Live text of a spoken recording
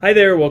Hi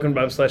there, welcome to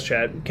Bob's Slash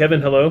Chat.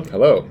 Kevin, hello.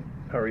 Hello.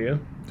 How are you?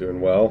 Doing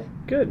well.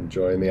 Good.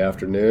 Enjoying the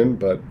afternoon,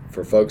 but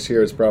for folks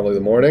here, it's probably the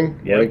morning.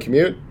 Yep. Morning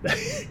commute.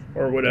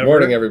 Or whatever.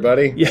 Morning,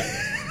 everybody. Yeah.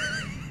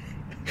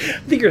 I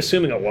think you're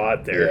assuming a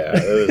lot there. Yeah,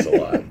 it is a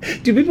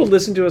lot. Do people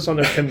listen to us on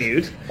their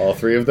commute? All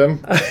three of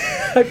them?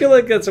 I feel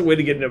like that's a way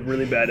to get in a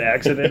really bad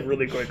accident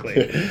really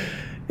quickly.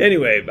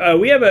 Anyway,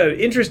 we have an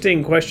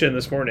interesting question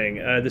this morning,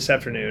 this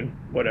afternoon,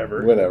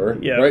 whatever. Whenever.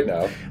 Yeah. Right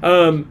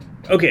now.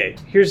 Okay,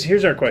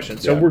 here's our question.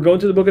 So Yeah. we're going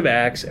through the book of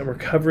Acts, and we're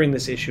covering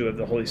this issue of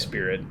the Holy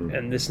Spirit,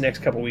 and this next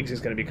couple weeks is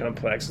going to be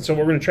complex. And so what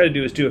we're going to try to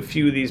do is do a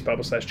few of these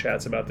Bible Slash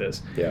Chats about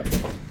this. Yeah.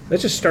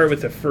 Let's just start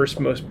with the first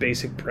most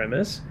basic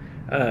premise.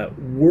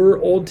 Were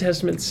Old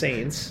Testament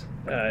saints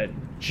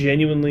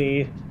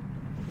genuinely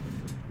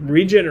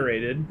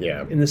regenerated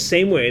Yeah. in the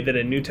same way that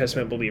a New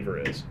Testament believer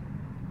is?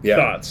 Yeah.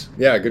 Thoughts?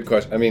 Yeah, good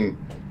question. I mean,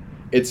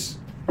 it's,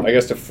 I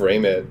guess to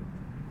frame it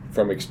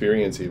from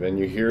experience even,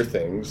 you hear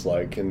things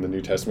like in the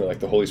New Testament, like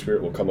the Holy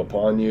Spirit will come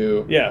upon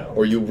you. Yeah.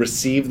 Or you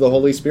receive the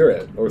Holy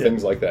Spirit, or Yeah.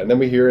 things like that. And then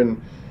we hear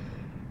in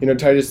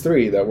Titus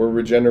 3 that we're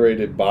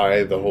regenerated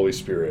by the Holy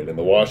Spirit and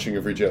the washing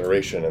of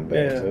regeneration and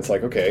things. Yeah. And it's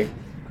like, okay,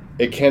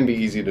 it can be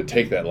easy to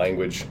take that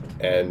language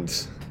and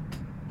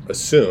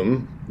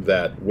assume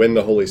that when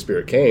the Holy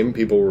Spirit came,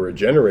 people were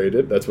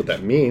regenerated. That's what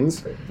that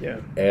means. Yeah.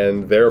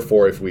 And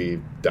therefore, if we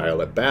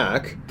dial it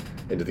back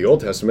into the Old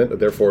Testament, that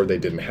therefore they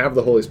didn't have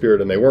the Holy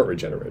Spirit and they weren't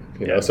regenerated.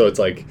 You know, Yeah. so it's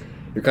like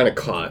you're kind of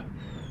caught.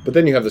 But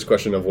then you have this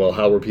question of, well,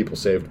 how were people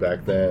saved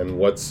back then?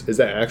 Is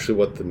that actually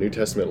what the New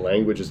Testament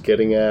language is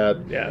getting at?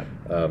 Yeah.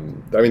 I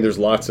mean, there's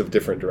lots of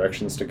different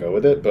directions to go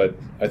with it, but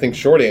I think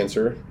short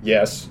answer,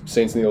 yes,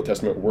 saints in the Old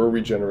Testament were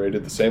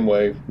regenerated the same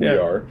way we Yeah.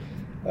 are.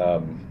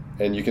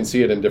 And you can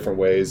see it in different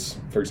ways.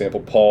 For example,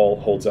 Paul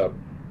holds up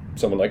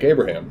someone like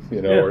Abraham,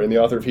 Yeah. or in the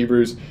author of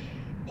Hebrews,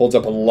 holds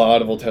up a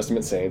lot of Old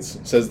Testament saints,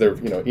 says they're,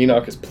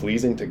 Enoch is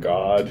pleasing to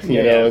God,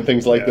 Yeah. and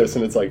things like Yeah. this.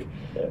 And it's like,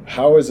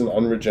 how is an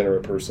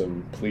unregenerate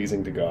person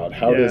pleasing to God?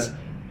 How Yeah.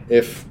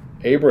 if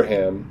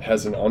Abraham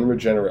has an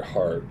unregenerate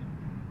heart,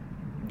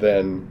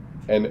 then,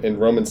 and in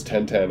Romans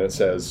 10:10 it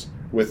says,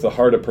 with the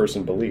heart a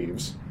person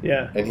believes,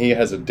 Yeah. and he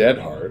has a dead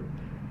heart,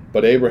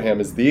 but Abraham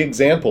is the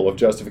example of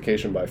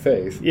justification by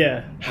faith.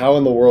 Yeah. How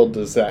in the world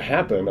does that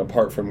happen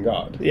apart from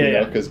God?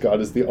 Yeah. Because God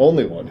is the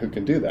only one who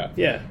can do that.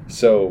 Yeah.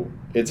 So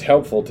it's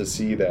helpful to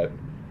see that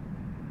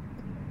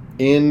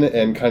in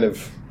and kind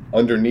of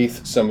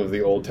underneath some of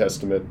the Old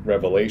Testament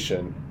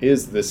revelation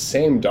is the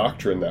same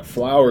doctrine that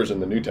flowers in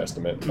the New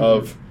Testament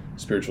of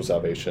spiritual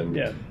salvation,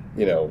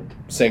 Yeah.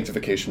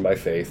 sanctification by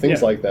faith, things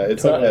Yeah, like that.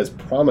 It's totally. not as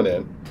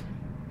prominent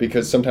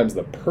because sometimes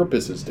the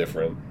purpose is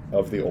different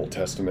of the Old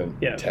Testament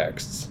Yeah.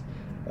 texts.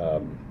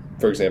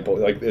 For example,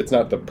 like it's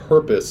not the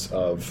purpose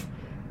of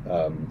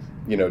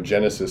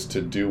Genesis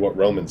to do what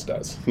Romans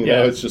does.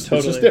 Yeah, It's just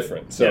totally.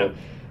 different. So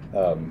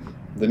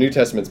the New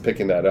Testament's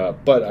picking that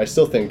up, but I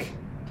still think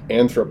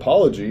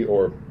anthropology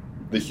or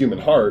the human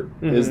heart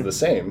is the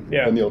same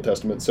Yeah. in the Old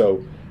Testament.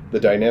 So the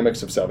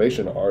dynamics of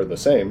salvation are the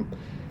same.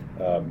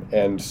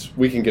 And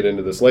we can get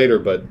into this later,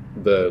 but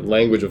the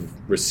language of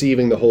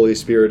receiving the Holy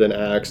Spirit in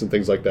Acts and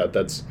things like that,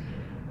 that's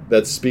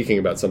speaking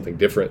about something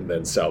different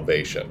than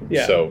salvation.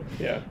 Yeah. So,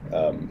 Yeah.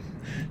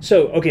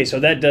 So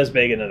that does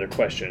beg another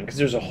question, because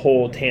there's a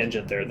whole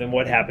tangent there. Then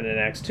what happened in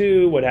Acts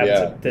 2? What happens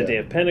Yeah, at the yeah. day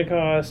of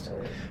Pentecost?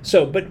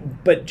 So,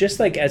 but just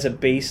like as a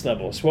base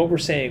level, so what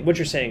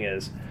you're saying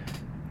is,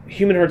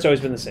 human heart's always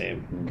been the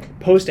same.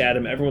 Post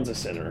Adam, everyone's a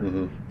sinner.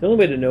 The only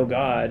way to know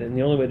God and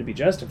the only way to be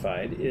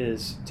justified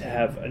is to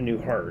have a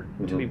new heart,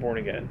 to be born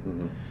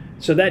again.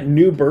 So that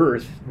new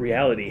birth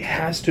reality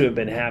has to have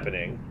been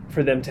happening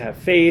for them to have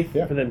faith,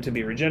 Yeah. for them to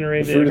be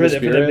regenerated, The fruit of for the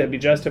them to Spirit. be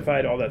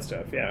justified, all that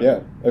stuff. Yeah. yeah.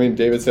 I mean,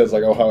 David says,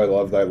 like, oh, how I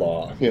love thy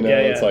law. Yeah,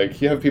 It's yeah.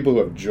 like you have people who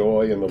have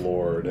joy in the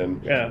Lord,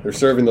 and Yeah. they're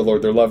serving the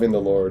Lord, they're loving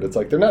the Lord. It's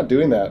like they're not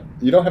doing that.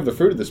 You don't have the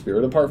fruit of the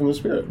Spirit apart from the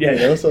Spirit.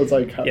 Yeah. So it's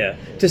like, Yeah,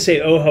 to say,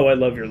 oh, how I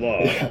love your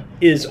law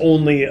is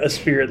only a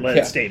spirit-led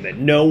Yeah. statement.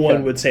 No one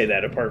Yeah. would say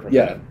that apart from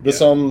yeah, that. the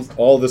Psalms,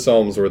 all the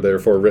Psalms were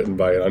therefore written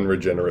by an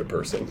unregenerate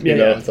person.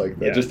 It's like,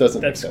 that just doesn't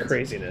That's make sense.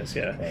 craziness,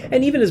 yeah.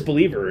 And even as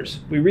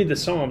believers, we read the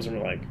Psalms and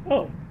we're like,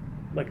 oh,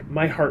 like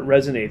my heart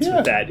resonates Yeah.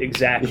 with that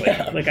exactly.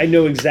 Yeah. Like I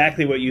know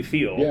exactly what you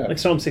feel. Yeah. Like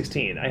Psalm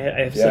 16, I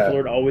have set Yeah. the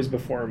Lord always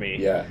before me.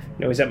 Yeah.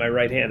 He's at my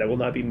right hand, I will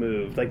not be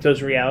moved. Like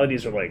those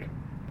realities are like,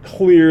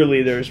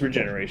 clearly there's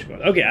regeneration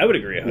going on. Okay, I would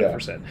agree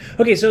 100%.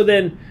 Okay, so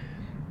then,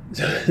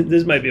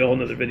 this might be a whole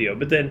nother video,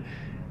 but then,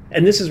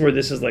 and this is where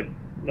this is like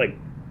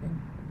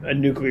a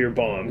nuclear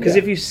bomb. Because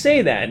Yeah. if you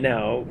say that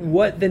now,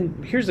 then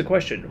here's the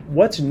question.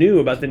 What's new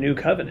about the new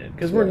covenant?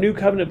 Because we're Yeah. new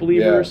covenant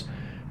believers.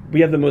 We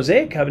have the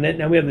Mosaic covenant,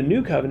 now we have the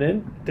new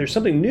covenant. There's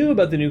something new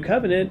about the new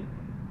covenant,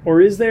 or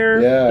is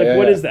there?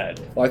 What is that?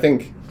 Well, I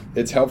think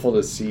it's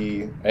helpful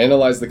to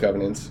analyze the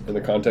covenants in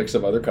the context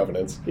of other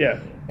covenants, Yeah.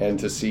 and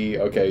to see,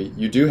 okay,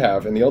 you do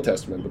have in the Old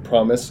Testament the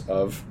promise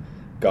of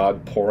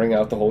God pouring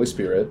out the Holy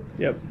Spirit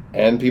Yep.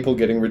 and people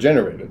getting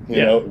regenerated,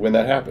 when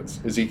that happens.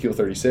 Ezekiel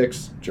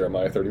 36,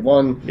 Jeremiah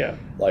 31, Yeah.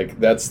 like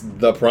that's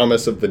the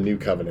promise of the new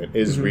covenant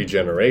is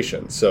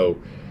regeneration. So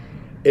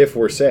if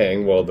we're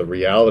saying, well, the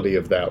reality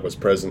of that was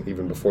present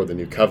even before the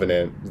new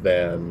covenant,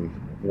 then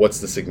what's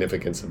the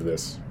significance of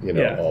this,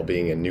 all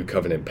being in new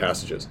covenant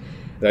passages?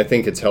 And I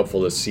think it's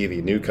helpful to see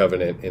the new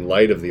covenant in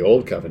light of the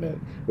old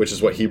covenant, which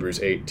is what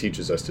Hebrews 8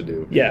 teaches us to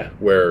do. Yeah.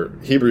 Where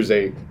Hebrews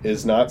 8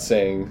 is not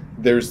saying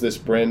there's this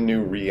brand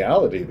new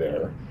reality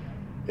there.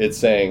 It's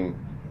saying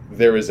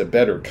there is a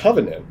better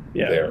covenant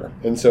there.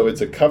 And so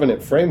it's a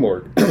covenant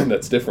framework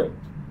that's different.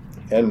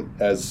 And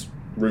as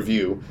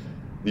review,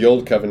 the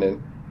old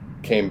covenant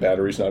came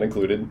batteries not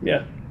included.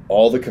 Yeah.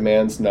 All the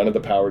commands, none of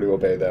the power to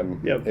obey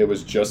them. Yep. It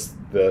was just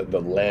the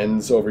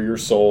lens over your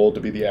soul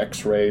to be the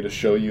x-ray to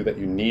show you that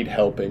you need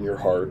help in your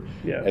heart.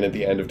 Yeah. And at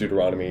the end of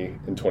Deuteronomy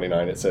in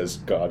 29, it says,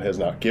 God has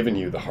not given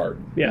you the heart.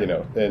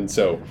 Yeah. And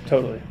so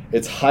totally,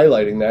 it's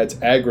highlighting that,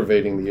 it's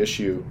aggravating the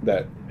issue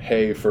that,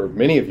 hey, for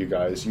many of you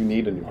guys, you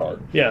need a new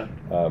heart. Yeah.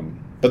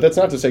 But that's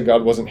not to say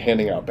God wasn't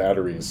handing out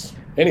batteries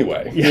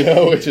anyway,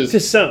 which is to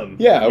some.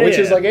 Which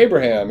is like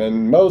Abraham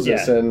and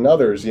Moses and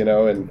others,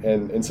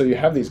 and so you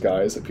have these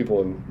guys, the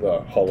people in the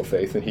Hall of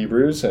Faith in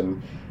Hebrews,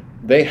 and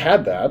they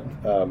had that,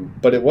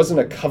 but it wasn't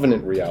a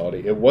covenant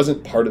reality. It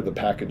wasn't part of the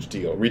package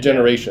deal.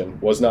 Regeneration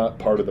was not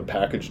part of the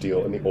package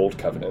deal in the Old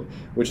Covenant,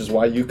 which is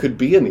why you could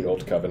be in the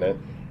Old Covenant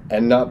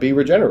and not be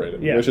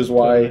regenerated, which is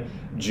why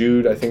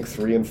Jude, I think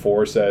 3 and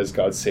 4 says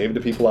God saved the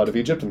people out of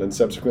Egypt and then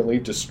subsequently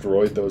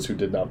destroyed those who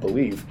did not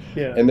believe.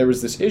 Yeah. And there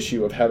was this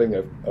issue of having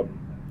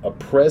a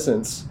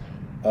presence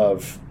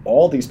of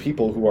all these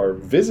people who are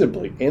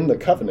visibly in the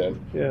covenant,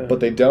 but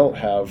they don't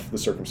have the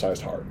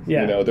circumcised heart.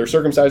 Yeah. They're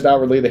circumcised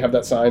outwardly, they have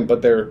that sign,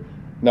 but they're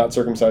not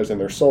circumcised in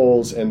their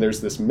souls, and there's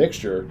this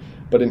mixture.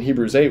 But in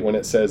Hebrews 8, when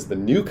it says the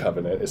new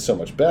covenant is so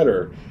much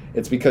better,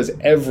 it's because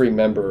every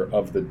member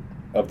of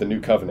the new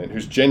covenant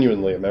who's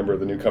genuinely a member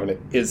of the new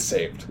covenant is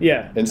saved.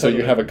 Yeah. And so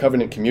you have a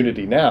covenant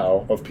community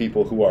now of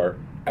people who are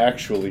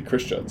actually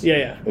Christians.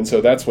 Yeah. And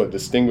so that's what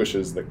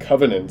distinguishes the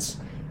covenants,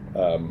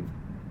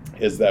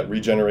 is that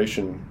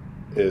regeneration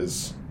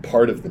is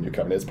part of the new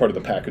covenant. It's part of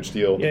the package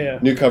deal. Yeah.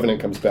 New covenant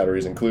comes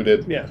batteries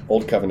included. Yeah.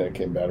 Old covenant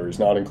came batteries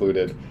not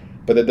included.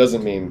 But that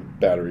doesn't mean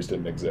batteries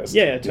didn't exist.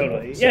 Yeah,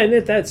 totally. So. Yeah,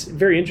 and that's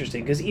very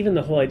interesting, because even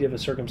the whole idea of a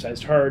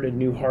circumcised heart, a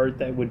new heart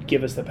that would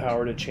give us the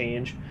power to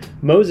change,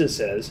 Moses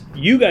says,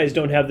 you guys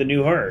don't have the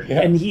new heart.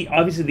 Yeah. And he,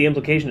 obviously the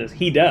implication is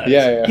he does.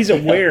 Yeah. He's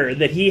aware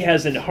that he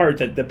has a heart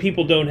that the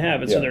people don't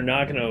have, and so they're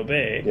not going to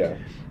obey. Yeah.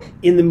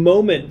 In the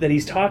moment that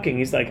he's talking,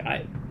 he's like,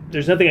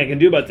 there's nothing I can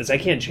do about this. I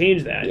can't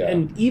change that. Yeah.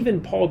 And even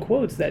Paul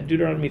quotes that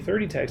Deuteronomy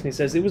 30 text, and he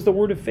says it was the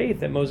word of faith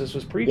that Moses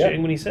was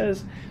preaching when he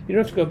says, you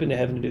don't have to go up into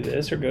heaven to do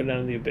this or go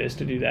down to the abyss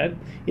to do that.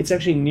 It's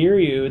actually near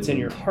you. It's in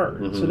your heart.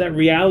 Mm-hmm. So that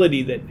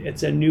reality that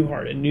it's a new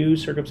heart, a new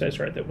circumcised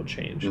heart that will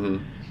change,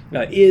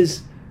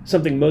 is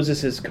something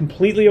Moses is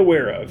completely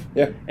aware of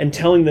and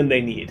telling them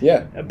they need.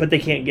 Yeah. But they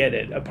can't get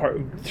it apart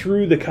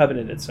through the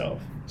covenant itself.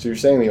 So you're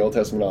saying the Old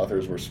Testament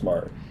authors were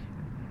smart.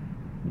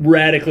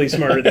 Radically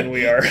smarter than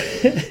we are.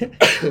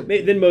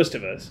 Than most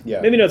of us.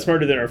 Yeah. Maybe not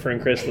smarter than our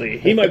friend Chris Lee.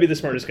 He might be the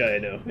smartest guy I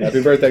know.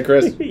 Happy birthday,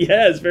 Chris.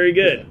 Yes, very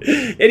good.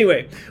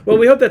 Anyway, well,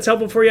 we hope that's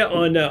helpful for you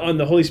on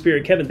the Holy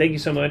Spirit. Kevin, thank you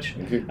so much.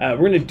 Thank you. We're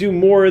going to do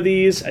more of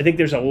these. I think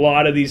there's a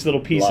lot of these little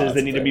pieces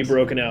that need to be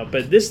broken out.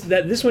 But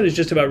this one is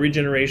just about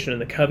regeneration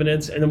and the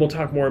covenants, and then we'll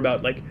talk more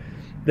about like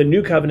the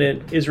new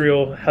covenant,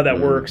 Israel, how that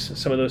works,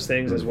 some of those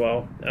things as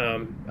well.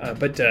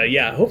 But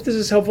I hope this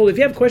is helpful. If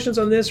you have questions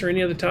on this or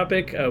any other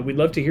topic, we'd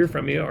love to hear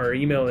from you. Our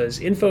email is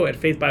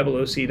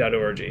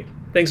info@faithbibleoc.org.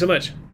 Thanks so much.